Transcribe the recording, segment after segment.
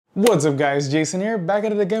What's up guys, Jason here, back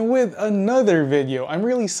at it again with another video. I'm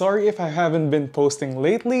really sorry if I haven't been posting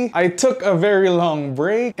lately. I took a very long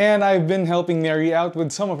break and I've been helping Mary out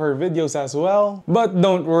with some of her videos as well. But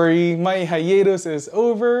don't worry, my hiatus is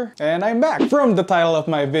over and I'm back. From the title of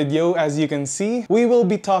my video, as you can see, we will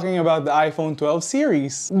be talking about the iPhone 12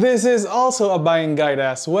 series. This is also a buying guide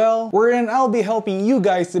as well, wherein I'll be helping you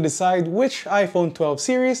guys to decide which iPhone 12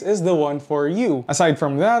 series is the one for you. Aside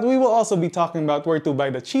from that, we will also be talking about where to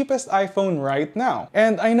buy the cheapest iPhone right now.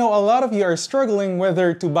 And I know a lot of you are struggling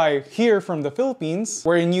whether to buy here from the Philippines,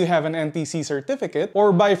 wherein you have an NTC certificate,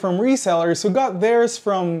 or buy from resellers who got theirs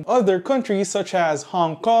from other countries such as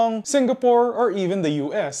Hong Kong, Singapore, or even the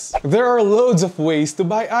US. There are loads of ways to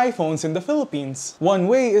buy iPhones in the Philippines. One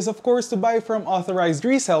way is of course to buy from authorized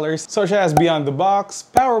resellers such as Beyond the Box,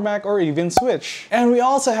 PowerMac, or even Switch. And we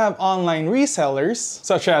also have online resellers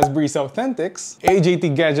such as Breeze Authentics,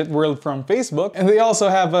 AJT Gadget World from Facebook, and they also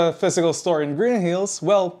have a physical store in Green Hills,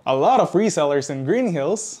 well, a lot of resellers in Green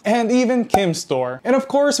Hills, and even Kim Store. And of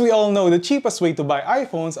course, we all know the cheapest way to buy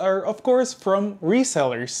iPhones are of course from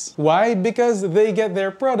resellers. Why? Because they get their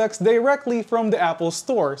products directly from the Apple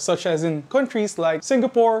Store, such as in countries like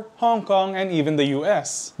Singapore, Hong Kong, and even the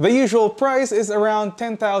US. The usual price is around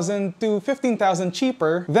 10,000 to 15,000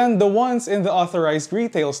 cheaper than the ones in the authorized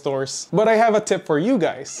retail stores. But I have a tip for you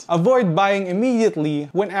guys. Avoid buying immediately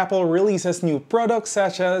when Apple releases new products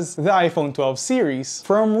such as the iPhone 12 series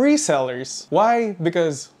from resellers. Why?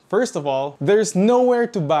 Because first of all, there's nowhere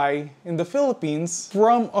to buy in the Philippines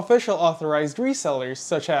from official authorized resellers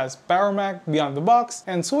such as PowerMac, Beyond the Box,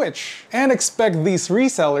 and Switch. And expect these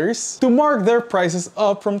resellers to mark their prices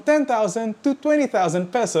up from 10,000 to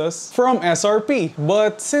 20,000 pesos from SRP.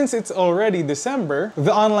 But since it's already December,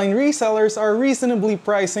 the online resellers are reasonably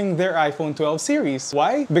pricing their iPhone 12 series.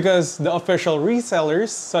 Why? Because the official resellers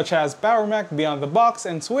such as PowerMac, Beyond the Box,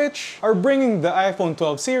 and Switch are bringing the iPhone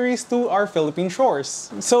 12 series to our Philippine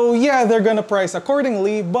shores. So yeah, they're gonna price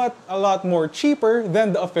accordingly, but a lot more cheaper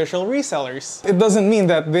than the official resellers. It doesn't mean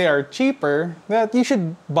that they are cheaper, that you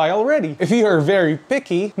should buy already. If you are very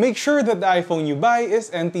picky, make sure that the iPhone you buy is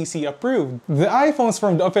NTC approved. The iPhones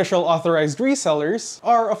from the official authorized resellers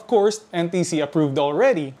are of course NTC approved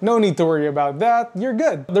already. No need to worry about that, you're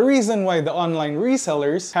good. The reason why the online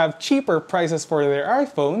resellers have cheaper prices for their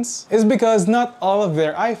iPhones is because not all of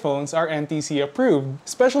their iPhones are NTC approved,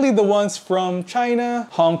 especially the ones from China,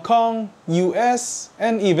 Hong Kong, US,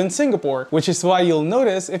 and even Singapore. Which is why you'll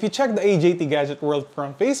notice if you check the AJT Gadget World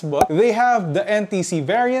from Facebook, they have the NTC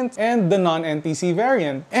variant and the non-NTC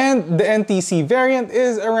variant. And the NTC variant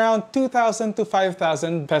is around 2,000 to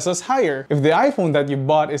 5,000 pesos higher. If the iPhone that you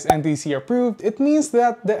bought is NTC approved, it means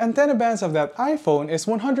that the antenna bands of that iPhone is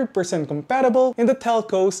 100% compatible in the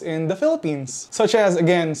telcos in the Philippines, such as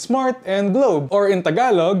again Smart and Globe, or in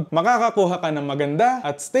Tagalog, makakakuha ka ng maganda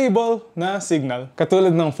at stable na signal,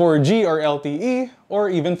 katulad ng 4G or LTE, or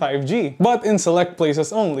even 5G, but in select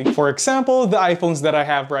places only. For example, the iPhones that I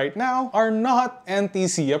have right now are not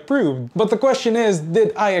NTC approved. But the question is,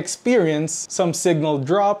 did I experience some signal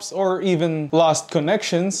drops or even lost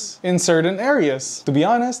connections in certain areas? To be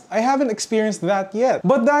honest, I haven't experienced that yet.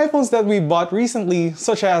 But the iPhones that we bought recently,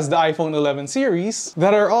 such as the iPhone 11 series,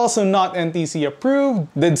 that are also not NTC approved,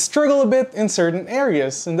 did struggle a bit in certain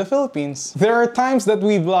areas in the Philippines. There are times that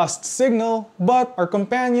we've lost signal, but our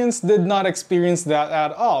companions did not experience that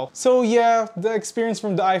at all. So yeah, the experience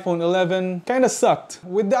from the iPhone 11 kinda sucked.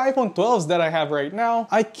 With the iPhone 12s that I have right now,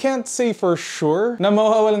 I can't say for sure na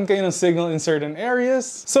mawawalan kayo ng signal in certain areas,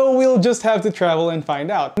 so we'll just have to travel and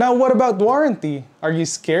find out. Now, what about warranty? Are you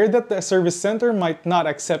scared that the service center might not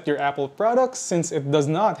accept your Apple products since it does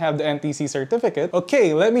not have the NTC certificate?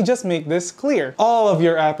 Okay, let me just make this clear. All of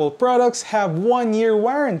your Apple products have 1-year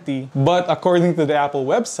warranty, but according to the Apple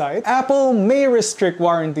website, Apple may restrict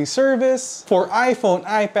warranty service for iPhone,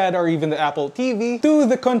 iPad, or even the Apple TV to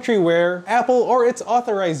the country where Apple or its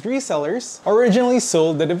authorized resellers originally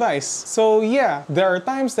sold the device. So yeah, there are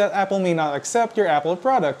times that Apple may not accept your Apple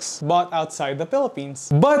products bought outside the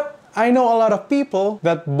Philippines. But I know a lot of people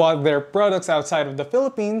that bought their products outside of the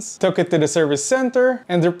Philippines, took it to the service center,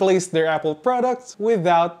 and replaced their Apple products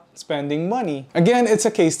without spending money. Again, it's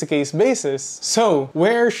a case-to-case basis. So,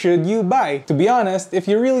 where should you buy? To be honest, if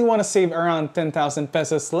you really want to save around 10,000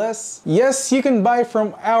 pesos less, yes, you can buy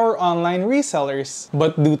from our online resellers.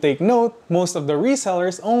 But do take note, most of the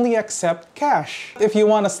resellers only accept cash. If you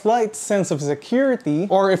want a slight sense of security,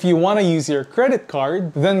 or if you want to use your credit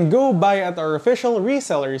card, then go buy at our official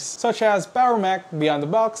resellers, such as PowerMac, Beyond the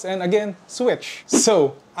Box, and again, Switch.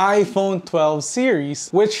 So, iPhone 12 series.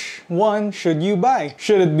 Which one should you buy?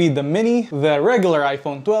 Should it be the mini, the regular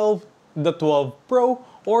iPhone 12, the 12 Pro,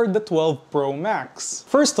 or the 12 Pro Max.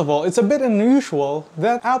 First of all, it's a bit unusual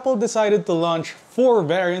that Apple decided to launch 4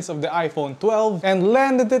 variants of the iPhone 12 and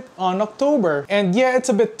landed it on October. And yeah, it's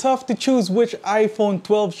a bit tough to choose which iPhone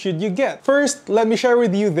 12 should you get. First, let me share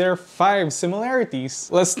with you their 5 similarities.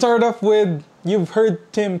 Let's start off with, you've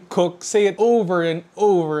heard Tim Cook say it over and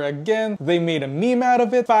over again. They made a meme out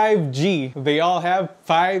of it. 5G. They all have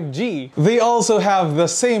 5G. They also have the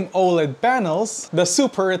same OLED panels, the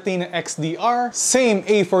Super Retina XDR, same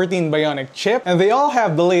A14 Bionic chip, and they all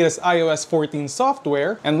have the latest iOS 14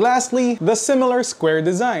 software. And lastly, the similar square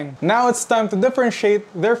design. Now it's time to differentiate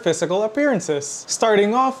their physical appearances.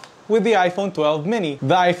 Starting off with the iPhone 12 mini.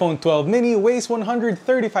 The iPhone 12 mini weighs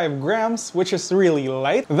 135 grams, which is really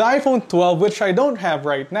light. The iPhone 12, which I don't have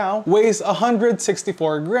right now, weighs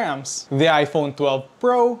 164 grams. The iPhone 12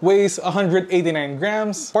 Pro weighs 189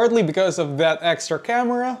 grams, partly because of that extra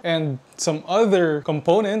camera and some other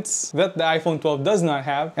components that the iPhone 12 does not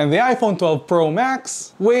have. And the iPhone 12 Pro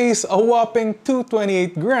Max weighs a whopping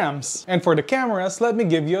 228 grams. And for the cameras, let me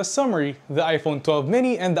give you a summary. The iPhone 12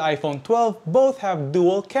 mini and the iPhone 12 both have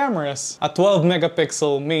dual cameras, a 12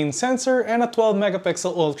 megapixel main sensor and a 12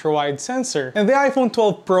 megapixel ultra-wide sensor. And the iPhone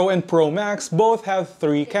 12 Pro and Pro Max both have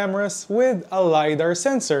 3 cameras with a LiDAR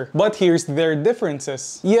sensor. But here's their differences.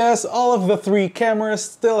 Yes, all of the 3 cameras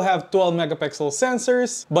still have 12 megapixel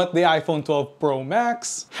sensors, but the iPhone 12 Pro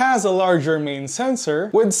Max has a larger main sensor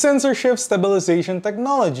with sensor shift stabilization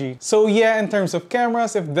technology. So yeah, in terms of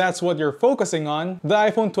cameras, if that's what you're focusing on, the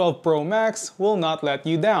iPhone 12 Pro Max will not let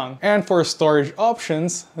you down. And for storage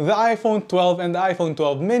options, the iPhone 12 and the iPhone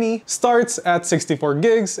 12 mini starts at 64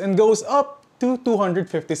 gigs and goes up to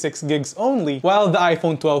 256 gigs only, while the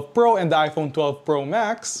iPhone 12 Pro and the iPhone 12 Pro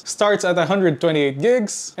Max starts at 128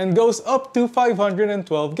 gigs and goes up to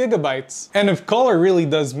 512 gigabytes. And if color really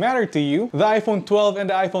does matter to you, the iPhone 12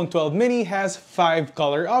 and the iPhone 12 mini has 5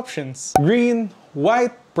 color options: green,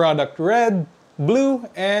 white, product red, blue,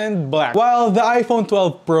 and black. While the iPhone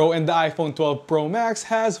 12 Pro and the iPhone 12 Pro Max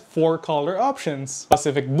has 4 color options: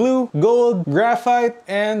 Pacific Blue, Gold, Graphite,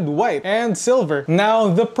 and White, and Silver. Now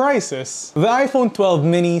the prices. The iPhone 12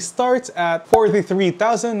 mini starts at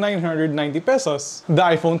 43,990 pesos. The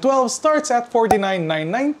iPhone 12 starts at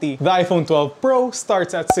 49,990. The iPhone 12 Pro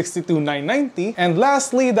starts at 62,990. And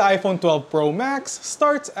lastly, the iPhone 12 Pro Max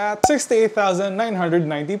starts at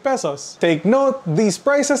 68,990 pesos. Take note, these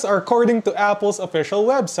prices are according to Apple's official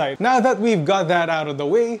website. Now that we've got that out of the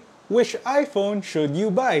way, which iPhone should you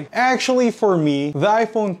buy? Actually, for me, the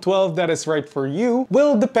iPhone 12 that is right for you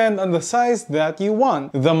will depend on the size that you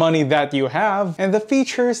want, the money that you have, and the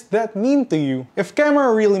features that mean to you. If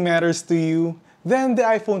camera really matters to you, then the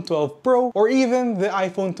iPhone 12 Pro or even the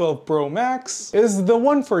iPhone 12 Pro Max is the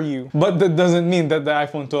one for you. But that doesn't mean that the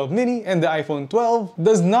iPhone 12 mini and the iPhone 12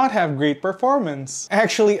 does not have great performance.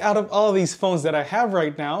 Actually, out of all these phones that I have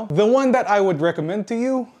right now, the one that I would recommend to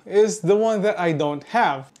you is the one that I don't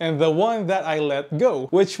have and the one that I let go,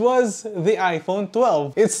 which was the iPhone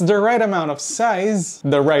 12. It's the right amount of size,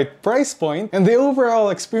 the right price point, and the overall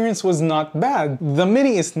experience was not bad. The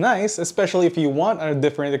mini is nice, especially if you want a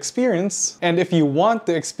different experience and if you want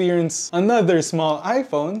to experience another small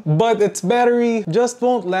iPhone, but its battery just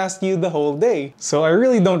won't last you the whole day. So I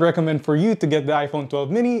really don't recommend for you to get the iPhone 12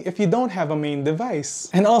 mini if you don't have a main device.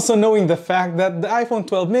 And also knowing the fact that the iPhone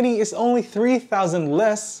 12 mini is only 3,000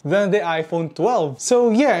 less than the iPhone 12.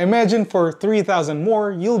 So yeah, imagine for 3,000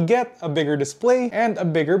 more, you'll get a bigger display and a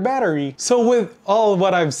bigger battery. So with all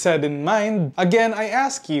what I've said in mind, again, I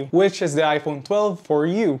ask you, which is the iPhone 12 for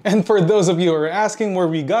you? And for those of you who are asking where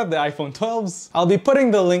we got the iPhone 12s, I'll be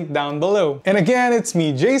putting the link down below. And again, it's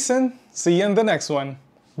me, Jayson. See you in the next one.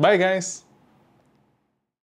 Bye guys!